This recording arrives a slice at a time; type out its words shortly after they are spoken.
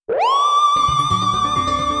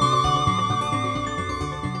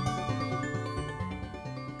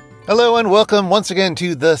Hello and welcome once again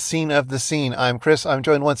to The Scene of the Scene. I'm Chris. I'm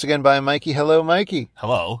joined once again by Mikey. Hello, Mikey.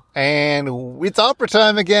 Hello. And it's opera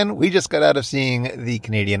time again. We just got out of seeing the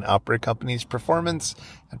Canadian Opera Company's performance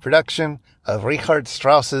and production of Richard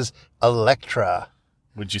Strauss's Elektra.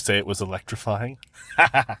 Would you say it was electrifying?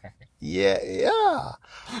 Yeah.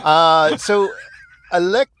 So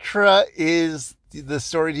Elektra is the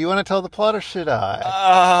story. Do you want to tell the plot or should I?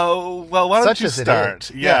 Well, why don't you start?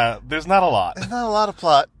 Yeah, there's not a lot. There's not a lot of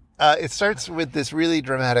plot. It starts with this really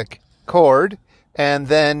dramatic chord, and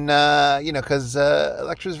then, because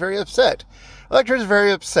Elektra's very upset. Elektra's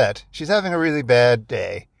very upset. She's having a really bad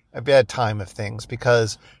day, a bad time of things,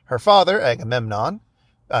 because her father, Agamemnon,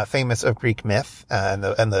 famous of Greek myth and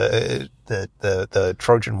the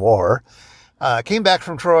Trojan War, came back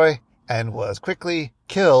from Troy and was quickly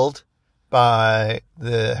killed by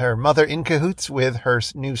her mother in cahoots with her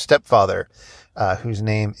new stepfather, whose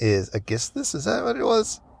name is Aegisthus. Is that what it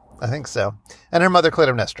was? I think so. And her mother,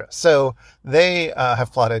 Clytemnestra. So they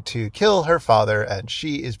have plotted to kill her father, and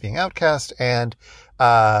she is being outcast, and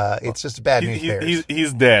it's just bad news.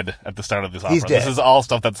 He's dead at the start of this opera. He's dead. This is all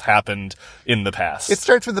stuff that's happened in the past. It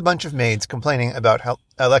starts with a bunch of maids complaining about how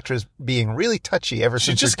Elektra's being really touchy ever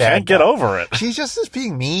since she just her dad can't get over it. She's just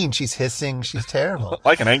being mean. She's hissing. She's terrible.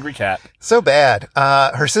 Like an angry cat. So bad.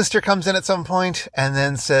 Her sister comes in at some point and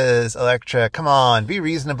then says, Elektra, come on, be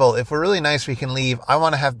reasonable. If we're really nice, we can leave. I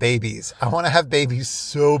want to have babies. I want to have babies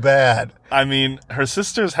so bad. I mean, her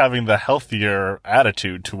sister's having the healthier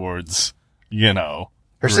attitude towards,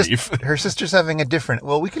 grief. Her sister's having a different,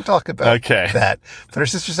 we can talk about that, but her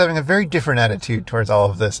sister's having a very different attitude towards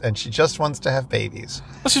all of this, and she just wants to have babies.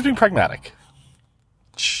 Well, she's being pragmatic.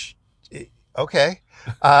 Okay.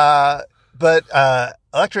 But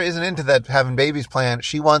Elektra isn't into that having babies plan.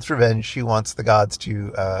 She wants revenge. She wants the gods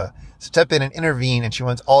to step in and intervene, and she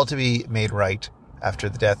wants all to be made right after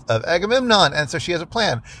the death of Agamemnon. And so she has a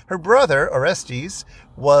plan. Her brother, Orestes,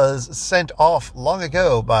 was sent off long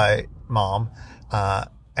ago by Mom,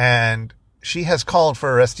 and she has called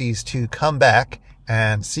for Orestes to come back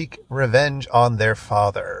and seek revenge on their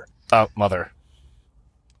father. Mother.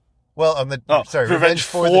 Well, revenge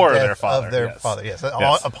for the death their father. Of their yes. father, yes.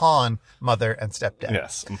 Yes. Upon mother and stepdad.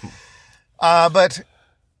 Yes. Mm-hmm. But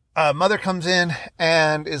mother comes in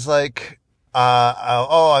and is like,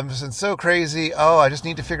 I'm just so crazy. I just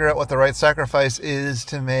need to figure out what the right sacrifice is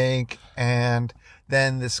to make. And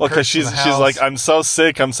then this because she's like, I'm so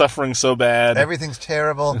sick, I'm suffering so bad, everything's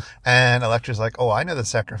terrible. And Elektra's like, I know the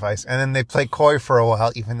sacrifice. And then they play coy for a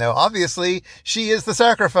while, even though obviously she is the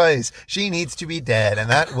sacrifice. She needs to be dead, and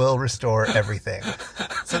that will restore everything.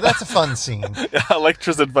 So that's a fun scene.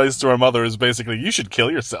 Elektra's advice to her mother is basically, you should kill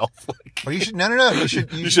yourself. Or you should no.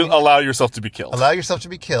 You should allow yourself to be killed. Allow yourself to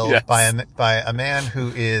be killed. Yes. by a man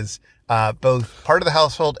who is both part of the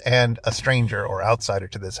household and a stranger or outsider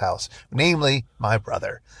to this house, namely my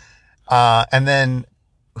brother. And then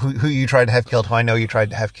who you tried to have killed, who I know you tried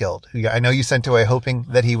to have killed, who I know you sent away hoping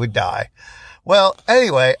that he would die. Well,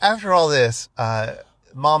 anyway, after all this,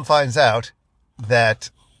 Mom finds out that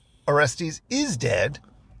Orestes is dead,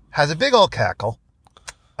 has a big old cackle.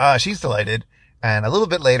 She's delighted. And a little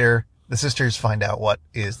bit later, the sisters find out what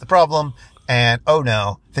is the problem. And, oh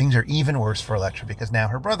no, things are even worse for Elektra because now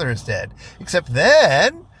her brother is dead. Except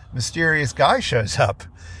then, mysterious guy shows up.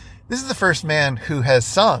 This is the first man who has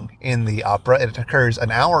sung in the opera. It occurs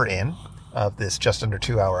an hour in of this just under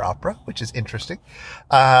 2-hour opera, which is interesting.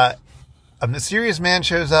 A mysterious man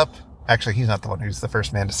shows up. Actually, he's not the one who's the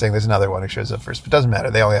first man to sing. There's another one who shows up first, but it doesn't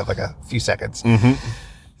matter. They only have like a few seconds. Mm-hmm.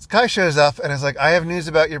 This guy shows up and is like, I have news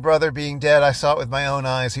about your brother being dead. I saw it with my own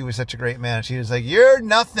eyes. He was such a great man. And she was like, you're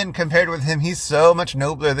nothing compared with him. He's so much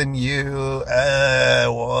nobler than you.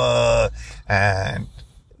 And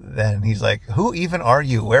then he's like, who even are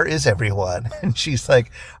you? Where is everyone? And she's like,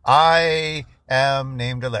 I am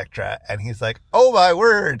named Elektra. And he's like, oh my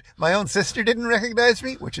word, my own sister didn't recognize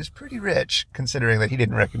me, which is pretty rich considering that he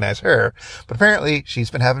didn't recognize her. But apparently she's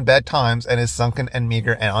been having bad times and is sunken and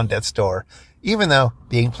meager and on death's door, even though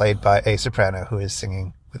being played by a soprano who is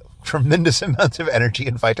singing with tremendous amounts of energy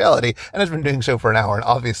and vitality and has been doing so for an hour and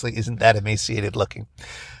obviously isn't that emaciated looking.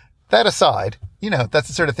 That aside, that's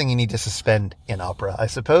the sort of thing you need to suspend in opera, I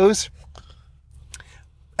suppose.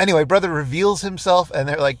 Anyway, brother reveals himself and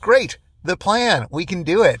they're like, great, the plan, we can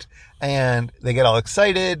do it. And they get all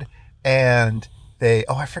excited and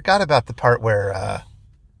I forgot about the part where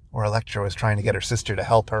Elektra was trying to get her sister to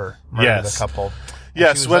help her murder the couple.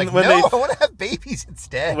 Yes, she was when no, they I want to have babies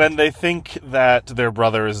instead. when they think that their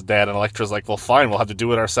brother is dead, and Elektra's like, well, fine, we'll have to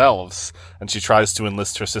do it ourselves. And she tries to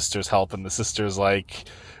enlist her sister's help, and the sister's like,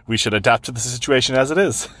 we should adapt to the situation as it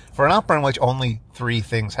is. For an opera in which only 3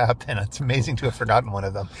 things happen, it's amazing to have forgotten one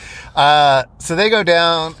of them. So they go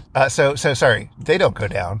down. Sorry, they don't go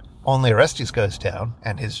down. Only Orestes goes down,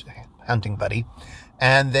 and his hunting buddy,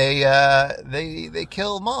 and they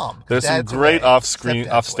kill Mom. There's some great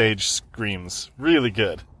offstage screams. Really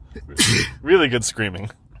good. Really good screaming.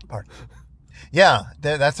 Pardon. Yeah,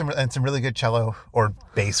 that's some really good cello or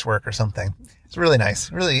bass work or something. It's really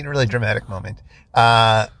nice, really dramatic moment.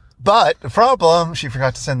 But the problem, she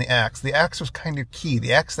forgot to send the axe. The axe was kind of key.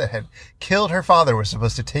 The axe that had killed her father was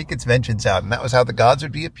supposed to take its vengeance out, and that was how the gods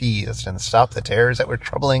would be appeased and stop the terrors that were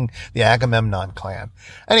troubling the Agamemnon clan.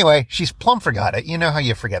 Anyway, she's plumb forgot it. You know how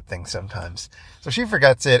you forget things sometimes. So she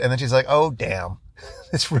forgets it, and then she's like, oh, damn.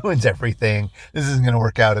 This ruins everything. This isn't going to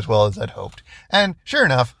work out as well as I'd hoped. And sure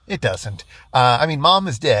enough, it doesn't. Mom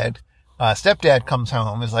is dead. Stepdad comes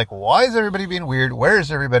home, is like, why is everybody being weird? Where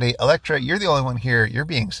is everybody? Elektra, you're the only one here. You're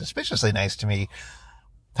being suspiciously nice to me.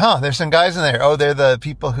 There's some guys in there. Oh, they're the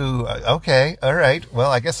people who, okay, all right.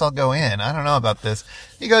 Well, I guess I'll go in. I don't know about this.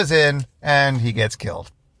 He goes in and he gets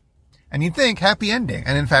killed. And you'd think happy ending.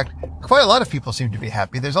 And in fact, quite a lot of people seem to be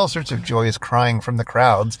happy. There's all sorts of joyous crying from the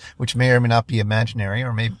crowds, which may or may not be imaginary,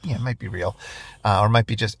 or might be real, or might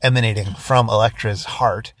be just emanating from Elektra's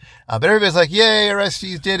heart. But everybody's like, yay,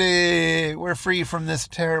 Orestes did it. We're free from this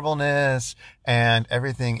terribleness. And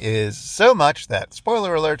everything is so much that,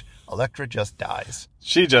 spoiler alert, Elektra just dies.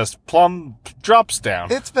 She just plumb drops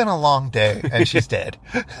down. It's been a long day, and she's dead.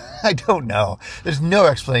 I don't know. There's no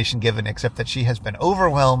explanation given except that she has been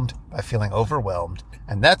overwhelmed by feeling overwhelmed,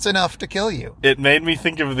 and that's enough to kill you. It made me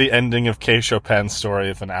think of the ending of K. Chopin's Story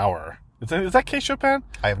of an Hour. Is that K. Chopin?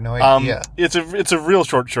 I have no idea. It's a real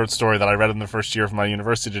short story that I read in the first year of my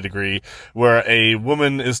university degree, where a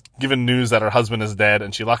woman is given news that her husband is dead,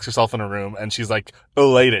 and she locks herself in a room, and she's like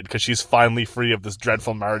elated because she's finally free of this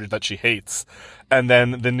dreadful marriage that she hates. And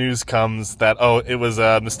then the news comes that, it was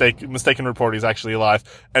a mistaken report, he's actually alive,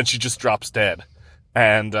 and she just drops dead.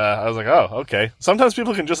 And I was like, oh, okay. Sometimes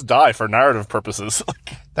people can just die for narrative purposes.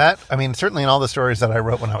 Certainly in all the stories that I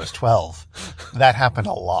wrote when I was 12, that happened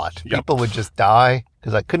a lot. Yep. People would just die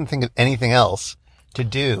because I couldn't think of anything else to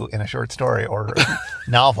do in a short story or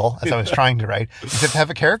novel, as I was trying to write, except have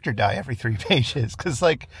a character die every 3 pages. Because,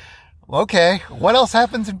 okay, what else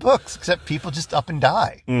happens in books except people just up and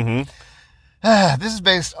die? Mm-hmm. This is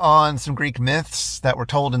based on some Greek myths that were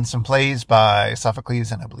told in some plays by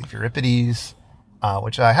Sophocles and I believe Euripides.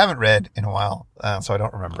 Which I haven't read in a while, so I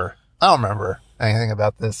don't remember. I don't remember anything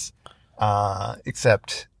about this,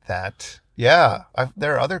 except that, there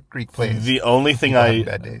are other Greek plays. The only thing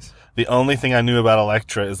I knew about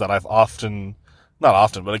Elektra is that not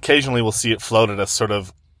often, but occasionally we'll see it floated as sort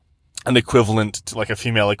of an equivalent to, a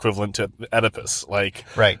female equivalent to Oedipus.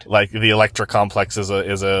 Right. Like the Elektra complex is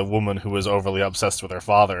a woman who is overly obsessed with her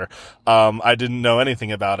father. I didn't know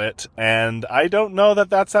anything about it, and I don't know that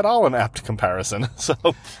that's at all an apt comparison, so.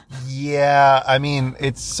 Yeah,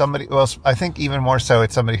 it's somebody, I think even more so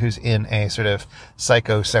it's somebody who's in a sort of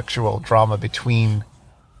psychosexual drama between,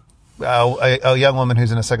 a young woman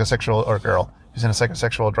who's in a psychosexual, or girl who's in a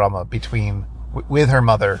psychosexual drama with her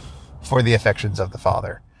mother for the affections of the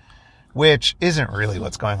father. Which isn't really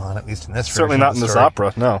what's going on, at least in this version. Certainly not in this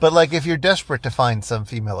opera, no. But if you're desperate to find some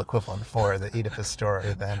female equivalent for the Oedipus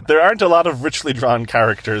story, then there aren't a lot of richly drawn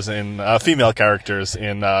characters female characters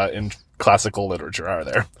in classical literature, are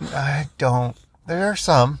there? I don't. There are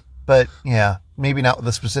some, but yeah, maybe not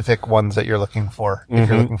the specific ones that you're looking for. If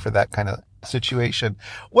you're looking for that kind of situation.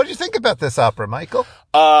 What did you think about this opera, Michael?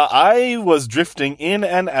 I was drifting in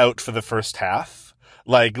and out for the first half.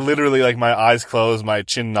 Literally, my eyes closed, my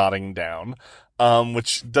chin nodding down,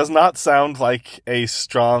 which does not sound like a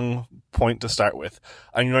strong point to start with.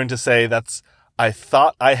 I'm going to say I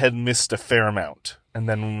thought I had missed a fair amount. And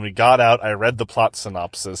then when we got out, I read the plot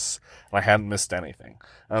synopsis, and I hadn't missed anything.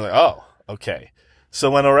 And I was like, oh, okay.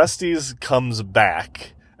 So when Orestes comes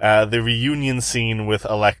back, the reunion scene with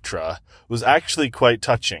Elektra was actually quite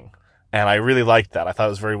touching. And I really liked that. I thought it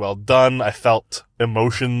was very well done. I felt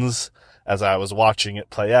emotions as I was watching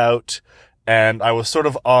it play out, and I was sort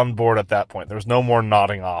of on board at that point. There was no more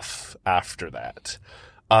nodding off after that.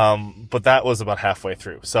 But that was about halfway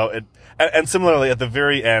through. So and similarly at the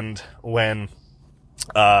very end when,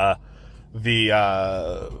 the,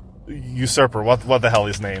 usurper, what the hell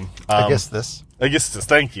is his name? Aegisthus,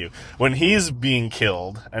 thank you. When he's being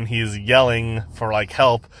killed and he's yelling for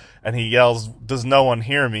help, and he yells, "Does no one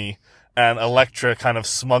hear me?" and Elektra kind of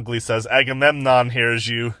smugly says, Agamemnon hears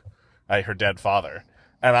you, her dead father.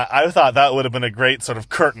 And I thought that would have been a great sort of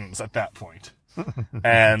curtains at that point.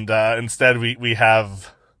 And instead we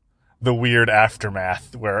have the weird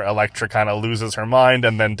aftermath where Elektra kind of loses her mind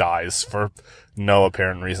and then dies for no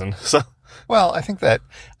apparent reason. So, well, I think that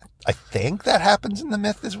happens in the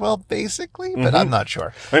myth as well, basically, but I'm not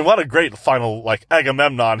sure. I mean, what a great final, like,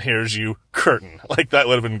 Agamemnon hears you curtain. Like, that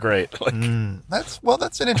would have been great. Like,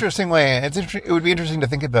 that's an interesting way. It would be interesting to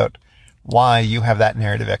think about why you have that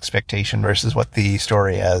narrative expectation versus what the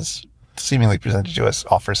story as seemingly presented to us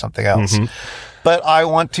offers something else. But I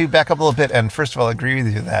want to back up a little bit and first of all agree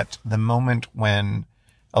with you that the moment when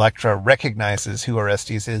Elektra recognizes who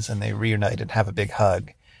Orestes is and they reunite and have a big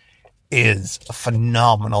hug is a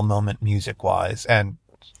phenomenal moment music wise and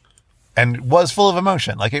was full of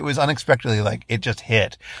emotion. Like, it was unexpectedly, like, it just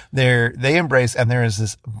hit. They embrace, and there is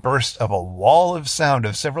this burst of a wall of sound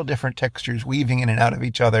of several different textures weaving in and out of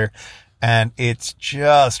each other. And it's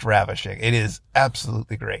just ravishing. It is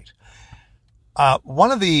absolutely great.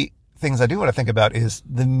 One of the things I do want to think about is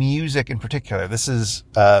the music in particular. This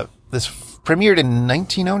premiered in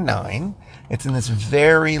 1909. It's in this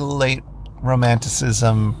very late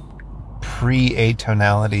romanticism,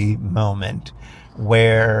 pre-atonality moment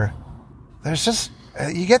where there's just,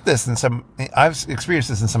 you get this in some, I've experienced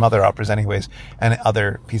this in some other operas anyways, and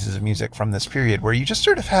other pieces of music from this period where you just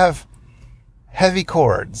sort of have heavy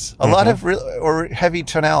chords, a lot of or heavy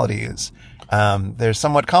tonalities. They're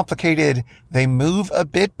somewhat complicated. They move a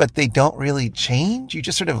bit, but they don't really change. You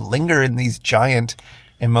just sort of linger in these giant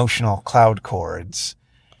emotional cloud chords.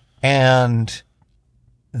 And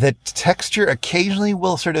the texture occasionally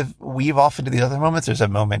will sort of weave off into these other moments. There's a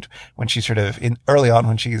moment when she's sort of early on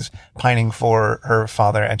when she's pining for her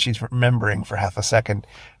father and she's remembering for half a second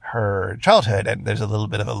her childhood. And there's a little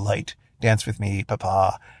bit of a light dance with me,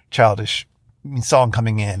 papa, childish song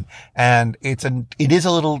coming in. And it is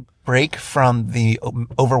a little break from the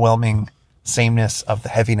overwhelming sameness of the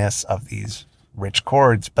heaviness of these rich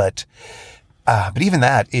chords. But even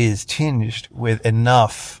that is tinged with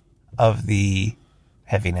enough of the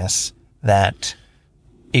heaviness that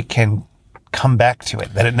it can come back to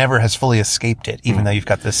it, that it never has fully escaped it, even though you've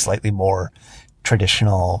got this slightly more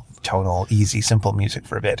traditional, tonal, easy, simple music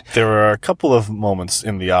for a bit. There are a couple of moments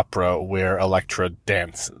in the opera where Elektra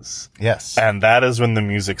dances. Yes. And that is when the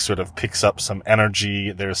music sort of picks up some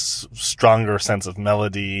energy. There's stronger sense of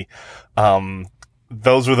melody.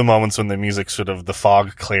 Those were the moments when the music the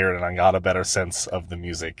fog cleared and I got a better sense of the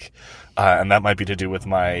music. And that might be to do with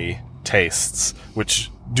my tastes, which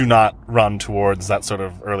do not run towards that sort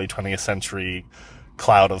of early 20th century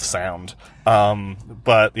cloud of sound.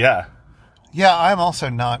 But yeah. Yeah, I'm also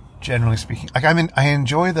not, generally speaking, like, I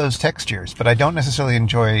enjoy those textures, but I don't necessarily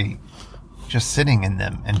enjoy just sitting in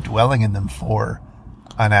them and dwelling in them for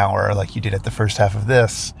an hour like you did at the first half of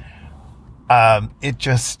this. It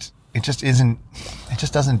just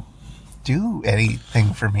doesn't do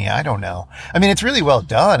anything for me. I don't know. I mean, it's really well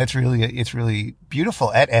done. It's really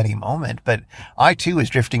beautiful at any moment, but I too was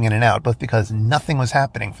drifting in and out, both because nothing was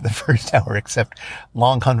happening for the first hour except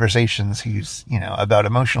long conversations about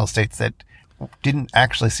emotional states that didn't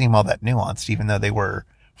actually seem all that nuanced, even though they were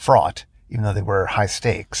fraught, even though they were high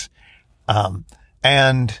stakes. And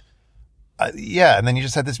then you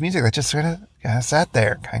just had this music that just sort of sat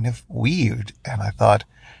there, kind of weaved. And I thought,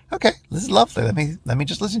 okay, this is lovely. Let me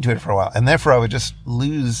just listen to it for a while. And therefore I would just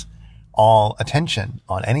lose all attention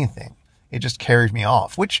on anything. It just carried me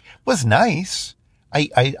off, which was nice.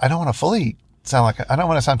 I don't want to fully I don't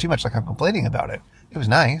want to sound too much like I'm complaining about it. It was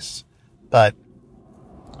nice, but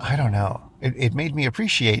I don't know. It made me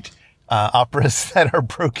appreciate operas that are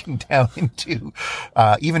broken down into,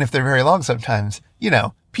 even if they're very long sometimes,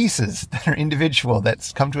 pieces that are individual,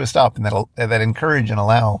 that come to a stop and that encourage and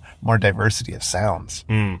allow more diversity of sounds.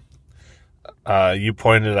 You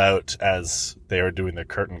pointed out as they were doing the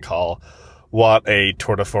curtain call, what a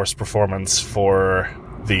tour de force performance for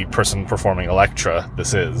the person performing Elektra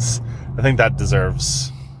this is. I think that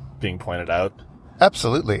deserves being pointed out.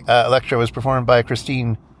 Absolutely. Elektra was performed by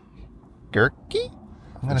Christine Gerke?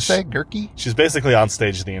 I'm going to say Gerke. She's basically on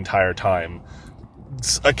stage the entire time.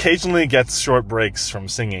 Occasionally gets short breaks from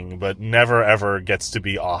singing, but never ever gets to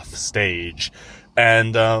be off stage.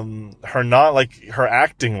 And her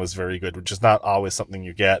acting was very good, which is not always something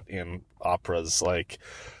you get in operas. Like,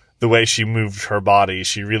 the way she moved her body,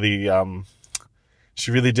 she really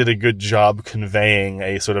did a good job conveying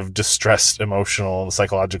a sort of distressed, emotional,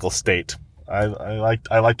 psychological state. I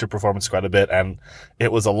liked her performance quite a bit, and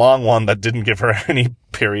it was a long one that didn't give her any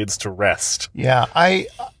periods to rest. Yeah, I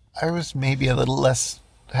was maybe a little less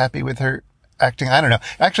happy with her acting. I don't know.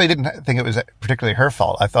 Actually, I didn't think it was particularly her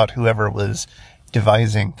fault. I thought whoever was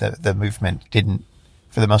devising the movement didn't,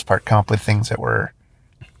 for the most part, come up with things that were,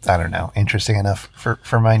 I don't know, interesting enough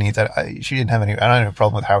for my needs. She didn't have any, I don't have a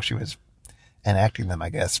problem with how she was enacting them, I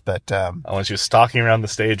guess. But when she was stalking around the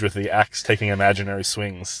stage with the axe taking imaginary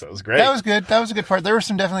swings, that was great. That was good. That was a good part. There were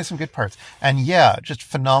definitely some good parts. And yeah, just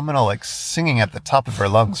phenomenal, like singing at the top of her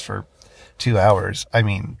lungs for 2 hours. I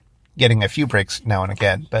mean, getting a few breaks now and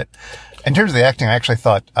again. But in terms of the acting, I actually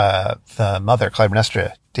thought the mother,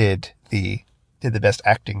 Clytemnestra, did the best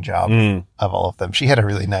acting job of all of them. She had a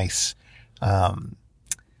really nice,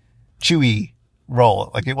 chewy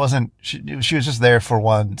role. Like it wasn't, she was just there for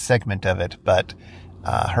one segment of it, but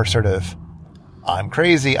her sort of, I'm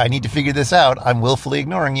crazy, I need to figure this out, I'm willfully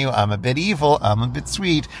ignoring you, I'm a bit evil, I'm a bit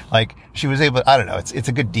sweet. Like she was able, I don't know, it's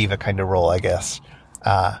a good diva kind of role, I guess.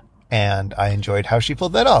 And I enjoyed how she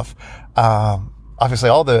pulled that off. Obviously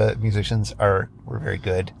all the musicians were very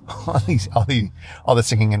good. all the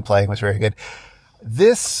singing and playing was very good.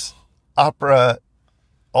 This opera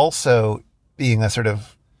also being a sort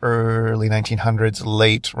of early 1900s,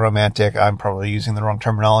 late romantic, I'm probably using the wrong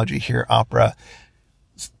terminology here, opera,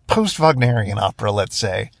 post-Wagnerian opera, let's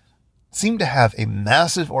say, seemed to have a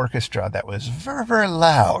massive orchestra that was very, very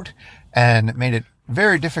loud and made it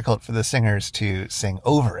very difficult for the singers to sing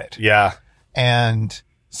over it. Yeah. And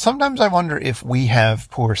sometimes I wonder if we have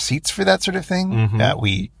poor seats for that sort of thing. Mm-hmm.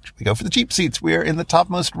 We go for the cheap seats. We're in the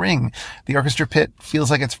topmost ring. The orchestra pit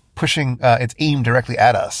feels like it's pushing, its aim directly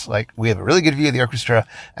at us. Like we have a really good view of the orchestra,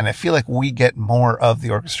 and I feel like we get more of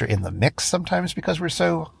the orchestra in the mix sometimes because we're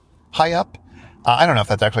so high up. I don't know if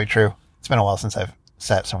that's actually true. It's been a while since I've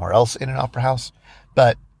sat somewhere else in an opera house,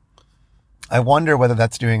 but I wonder whether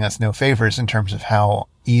that's doing us no favors in terms of how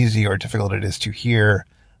easy or difficult it is to hear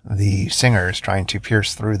the singers trying to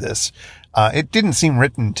pierce through this. It didn't seem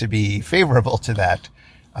written to be favorable to that,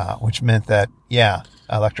 which meant that, yeah,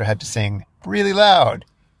 Elektra had to sing really loud,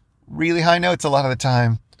 really high notes a lot of the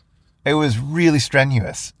time. It was really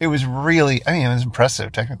strenuous. It was really, I mean, it was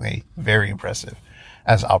impressive, technically very impressive,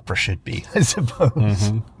 as opera should be, I suppose.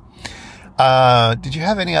 Mm-hmm. Did you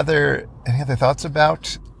have any other thoughts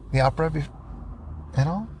about the opera at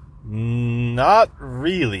all? Not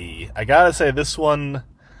really. I gotta say this one,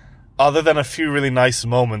 other than a few really nice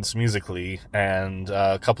moments musically and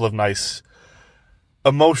a couple of nice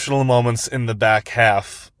emotional moments in the back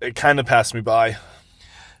half, it kind of passed me by.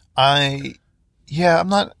 I'm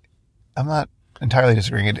not entirely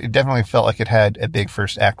disagreeing. It definitely felt like it had a big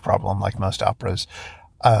first act problem, like most operas,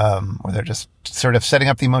 where they're just sort of setting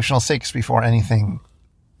up the emotional stakes before anything,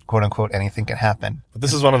 quote unquote, anything can happen. But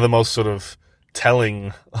this is one of the most sort of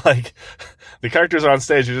telling, like, the characters are on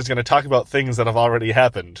stage are just going to talk about things that have already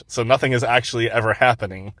happened, so nothing is actually ever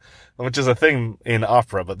happening, which is a thing in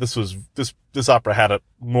opera, but this opera had it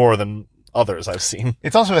more than others I've seen.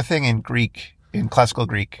 It's also a thing in classical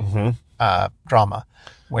Greek drama,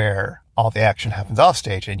 where all the action happens off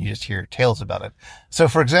stage and you just hear tales about it. So,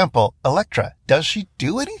 for example, Elektra, does she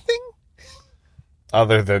do anything?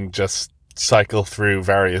 Other than just cycle through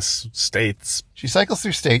various states. She cycles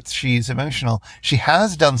through states. She's emotional. She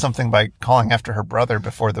has done something by calling after her brother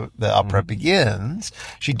before the opera begins.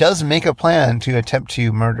 She does make a plan to attempt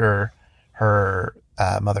to murder her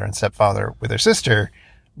mother and stepfather with her sister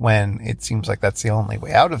when it seems like that's the only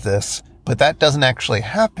way out of this. But that doesn't actually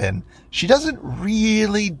happen. She doesn't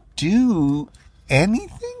really do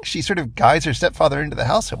anything. She sort of guides her stepfather into the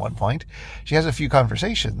house at one point. She has a few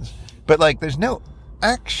conversations, but like there's no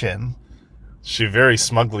action. She very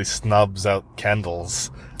smugly snubs out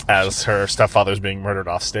candles as her stepfather's being murdered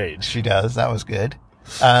off stage. She does. That was good.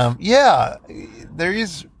 Yeah, there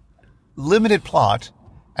is limited plot,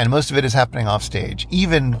 and most of it is happening off stage,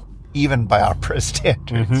 even by opera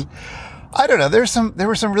standards. Mm-hmm. I don't know. There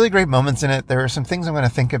were some really great moments in it. There are some things I'm going to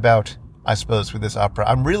think about, I suppose, with this opera.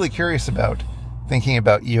 I'm really curious about thinking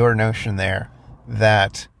about your notion there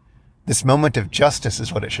that this moment of justice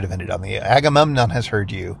is what it should have ended on. The Agamemnon has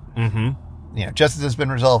heard you. Mm-hmm. You know, justice has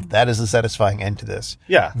been resolved. That is a satisfying end to this.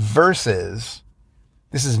 Yeah. Versus,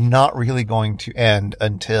 this is not really going to end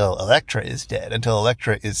until Elektra is dead, until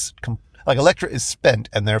Elektra is spent,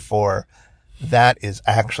 and therefore that is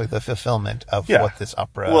actually the fulfillment of what this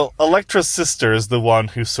opera... Well, Elektra's sister is the one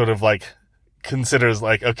who sort of like considers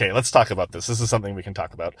like, okay, let's talk about this. This is something we can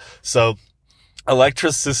talk about. So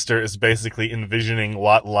Elektra's sister is basically envisioning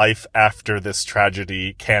what life after this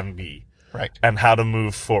tragedy can be. Right. And how to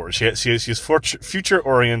move forward. She's future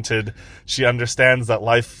oriented. She understands that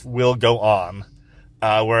life will go on.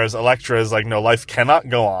 Whereas Elektra is like, no, life cannot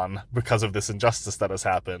go on because of this injustice that has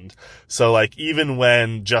happened. So like, even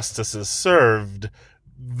when justice is served,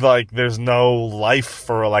 like, there's no life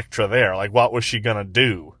for Elektra there. Like, what was she gonna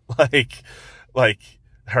do? Like,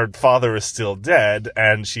 her father is still dead,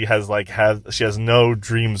 and she has no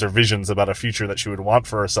dreams or visions about a future that she would want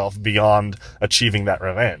for herself beyond achieving that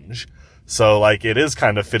revenge. So, like, it is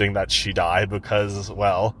kind of fitting that she died because,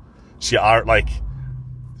 well,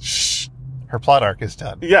 her plot arc is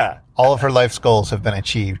done. Yeah. All of her life's goals have been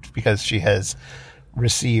achieved because she has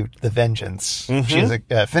received the vengeance. Mm-hmm. She has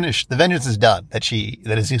finished. The vengeance is done. That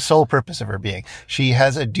is the sole purpose of her being. She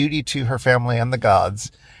has a duty to her family and the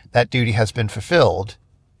gods. That duty has been fulfilled.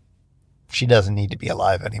 She doesn't need to be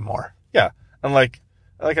alive anymore. Yeah. And like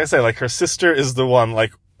I say, like, her sister is the one,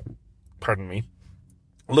 like, pardon me,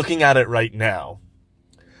 looking at it right now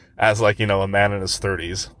as, like, you know, a man in his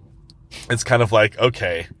 30s. It's kind of like,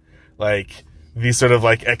 okay, like, these sort of,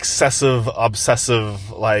 like, excessive,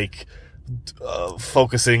 obsessive, like,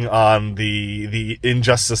 focusing on the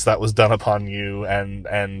injustice that was done upon you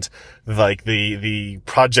and like the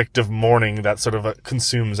project of mourning that sort of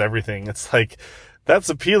consumes everything. It's like, that's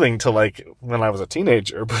appealing to, like, when I was a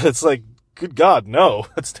teenager, but it's like, good God, no,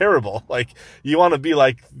 that's terrible. Like, you want to be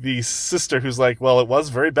like the sister who's like, well, it was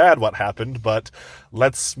very bad what happened, but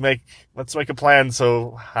let's make a plan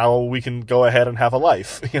so how we can go ahead and have a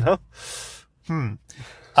life, you know?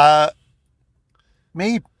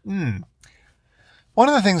 One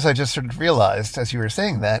of the things I just sort of realized as you were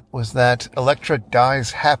saying that was that Elektra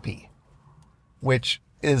dies happy, which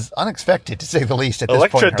is unexpected, to say the least, at this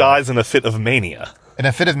point. Elektra dies in a fit of mania. In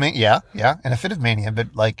a fit of mania, yeah, in a fit of mania,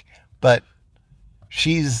 but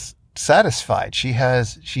she's satisfied.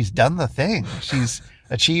 She's done the thing. She's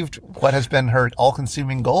achieved what has been her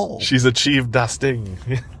all-consuming goal. She's achieved das Ding.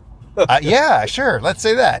 Yeah, sure. Let's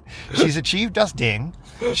say that. She's achieved das Ding.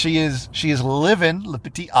 She is living le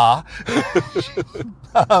petit a.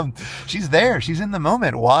 She's there. She's in the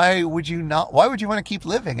moment. Why would you want to keep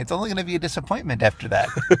living? It's only going to be a disappointment after that.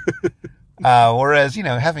 Whereas, you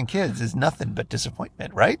know, having kids is nothing but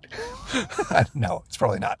disappointment, right? No, it's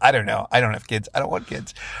probably not. I don't know. I don't have kids. I don't want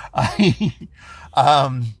kids.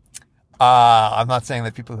 I'm not saying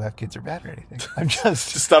that people who have kids are bad or anything. I'm just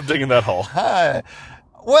stop digging that hole.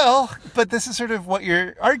 Well, but this is sort of what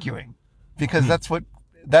you're arguing, because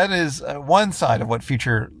that is one side of what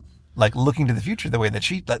future, like, looking to the future the way that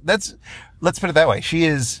let's put it that way.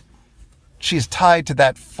 She's tied to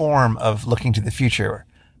that form of looking to the future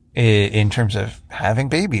in terms of having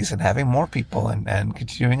babies and having more people and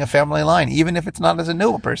continuing a family line, even if it's not as a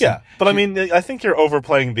noble person. Yeah, but I mean, I think you're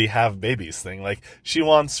overplaying the have babies thing. Like, she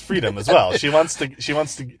wants freedom as well. She wants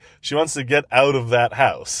to get out of that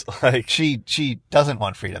house. Like, she doesn't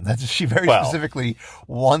want freedom. She very specifically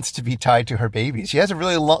wants to be tied to her babies. She has a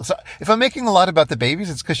really long. So if I'm making a lot about the babies,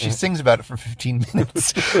 it's because she sings about it for 15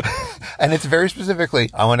 minutes, and it's very specifically,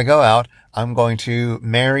 I want to go out. I'm going to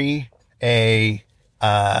marry a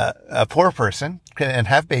poor person and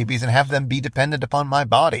have babies and have them be dependent upon my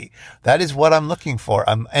body. That is what I'm looking for.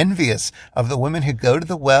 I'm envious of the women who go to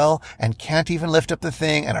the well and can't even lift up the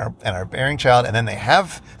thing and are bearing child, and then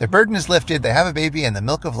their burden is lifted, they have a baby, and the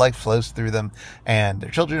milk of life flows through them, and their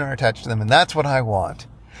children are attached to them, and that's what I want.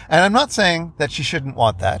 And I'm not saying that she shouldn't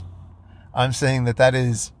want that. I'm saying that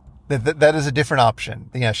is a different option.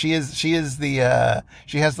 Yeah, she has the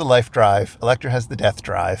life drive. Elektra has the death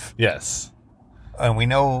drive. yes. And we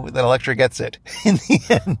know that Elektra gets it in the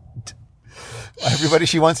end. Everybody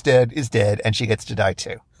she wants dead is dead, and she gets to die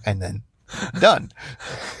too. And then done.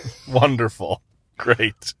 Wonderful.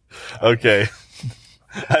 Great. Okay.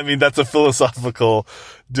 I mean, that's a philosophical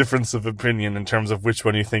difference of opinion in terms of which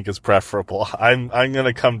one you think is preferable. I'm going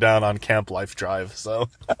to come down on Camp Life Drive, so.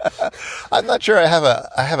 I'm not sure I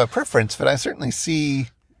have a preference, but I certainly see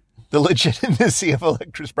the legitimacy of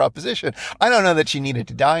Elektra's proposition. I don't know that she needed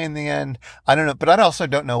to die in the end. I don't know, but I also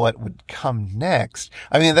don't know what would come next.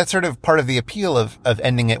 I mean, that's sort of part of the appeal of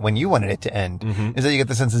ending it when you wanted it to end, is that you get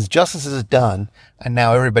the sense that justice is done, and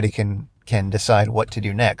now everybody can decide what to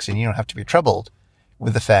do next, and you don't have to be troubled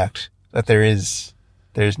with the fact that there's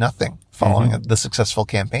nothing following the successful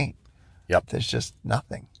campaign. Yep. There's just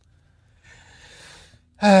nothing.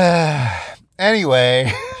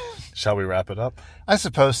 Anyway. Shall we wrap it up? I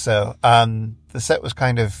suppose so. The set was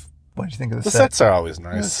kind of. What did you think of the set? The sets are always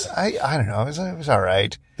nice. I don't know. It was all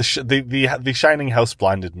right. The Shining House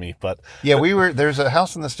blinded me, but yeah, there's a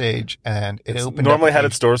house on the stage, and it opened. Normally had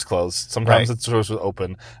its doors closed. Sometimes its doors were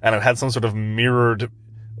open, and it had some sort of mirrored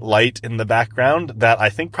light in the background that I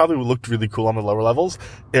think probably looked really cool on the lower levels.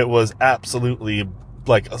 It was absolutely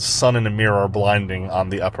like a sun in a mirror blinding on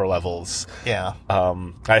the upper levels. Yeah.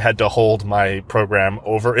 I had to hold my program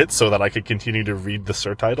over it so that I could continue to read the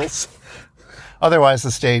surtitles. Otherwise,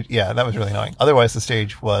 the stage, yeah, that was really annoying. Otherwise, the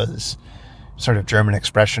stage was sort of German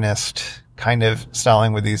expressionist kind of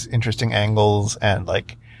styling with these interesting angles and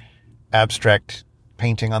like abstract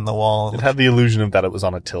painting on the wall. It had the illusion of that it was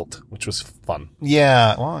on a tilt, which was fun.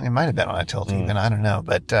 Yeah, well, it might have been on a tilt even. I don't know,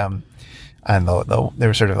 but and there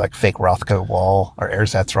was sort of like fake Rothko wall or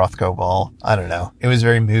ersatz Rothko wall. I don't know. It was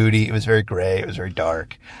very moody. It was very gray. It was very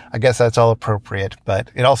dark. I guess that's all appropriate, but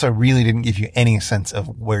it also really didn't give you any sense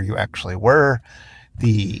of where you actually were.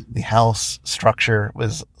 The house structure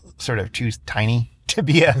was sort of too tiny to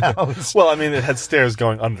be a house. Well, I mean, it had stairs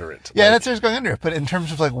going under it. Yeah, that's stairs going under it. But in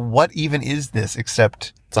terms of like, what even is this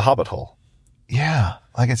except it's a hobbit hole? Yeah,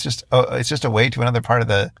 like it's just a way to another part of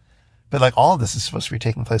the. But like all of this is supposed to be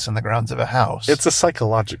taking place on the grounds of a house. It's a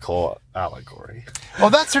psychological allegory. Well,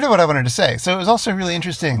 that's sort of what I wanted to say. So it was also really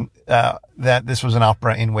interesting that this was an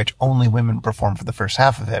opera in which only women performed for the first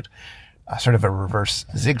half of it. Sort of a reverse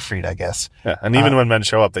Siegfried, I guess. Yeah, and even when men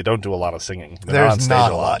show up, they don't do a lot of singing. They're there's on stage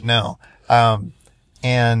not a lot, no.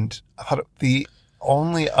 And I thought the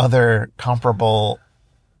only other comparable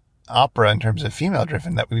opera in terms of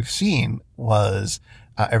female-driven that we've seen was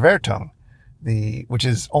Erwartung, which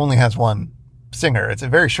only has one singer. It's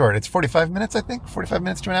very short. It's 45 minutes, I think, 45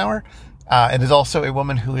 minutes to an hour. It is also a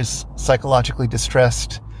woman who is psychologically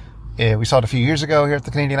distressed. We saw it a few years ago here at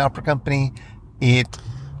the Canadian Opera Company. It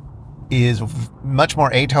is much more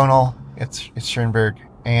atonal. It's Schoenberg,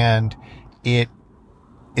 and it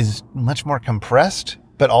is much more compressed,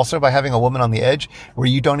 but also by having a woman on the edge where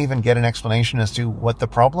you don't even get an explanation as to what the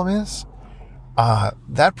problem is.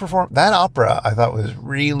 That opera I thought was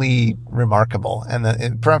really remarkable,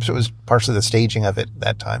 and perhaps it was partially the staging of it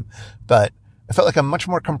that time, but it felt like a much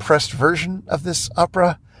more compressed version of this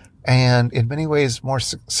opera, and in many ways more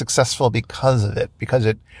successful because of it, because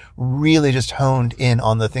it really just honed in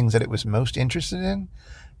on the things that it was most interested in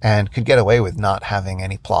and could get away with not having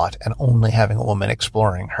any plot and only having a woman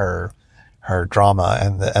exploring her drama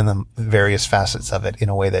and the various facets of it in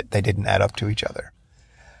a way that they didn't add up to each other.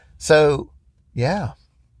 So, yeah.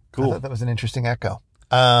 Cool. I thought that was an interesting echo.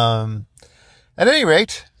 At any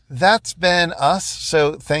rate, that's been us.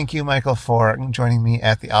 So thank you, Michael, for joining me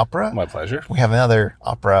at the opera. My pleasure. We have another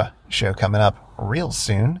opera show coming up real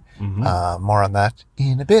soon. Mm-hmm. More on that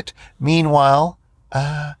in a bit. Meanwhile,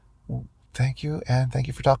 thank you, and thank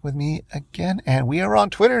you for talking with me again. And we are on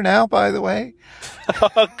Twitter now, by the way.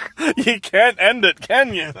 You can't end it,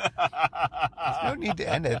 can you? There's no need to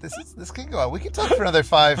end it. This can go on. We can talk for another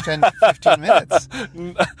 5, 10, 15 minutes.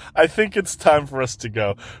 I think it's time for us to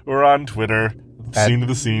go. We're on Twitter. Scene of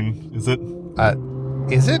the Scene. Is it?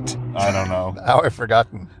 Is it? I don't know. Now I've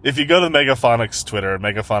forgotten. If you go to Megaphonic's Twitter,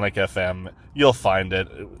 Megaphonic FM, you'll find it.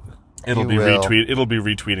 It'll be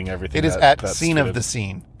retweeting everything. It is at Scene of the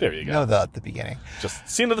Scene. There you go. No, the at the beginning. Just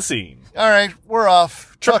Scene of the Scene. All right, we're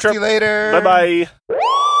off. Talk to you later. Bye-bye.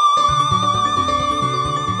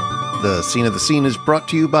 The Scene of the Scene is brought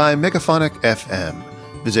to you by Megaphonic FM.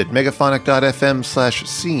 Visit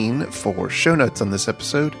megaphonic.fm/scene for show notes on this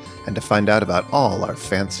episode and to find out about all our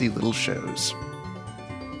fancy little shows.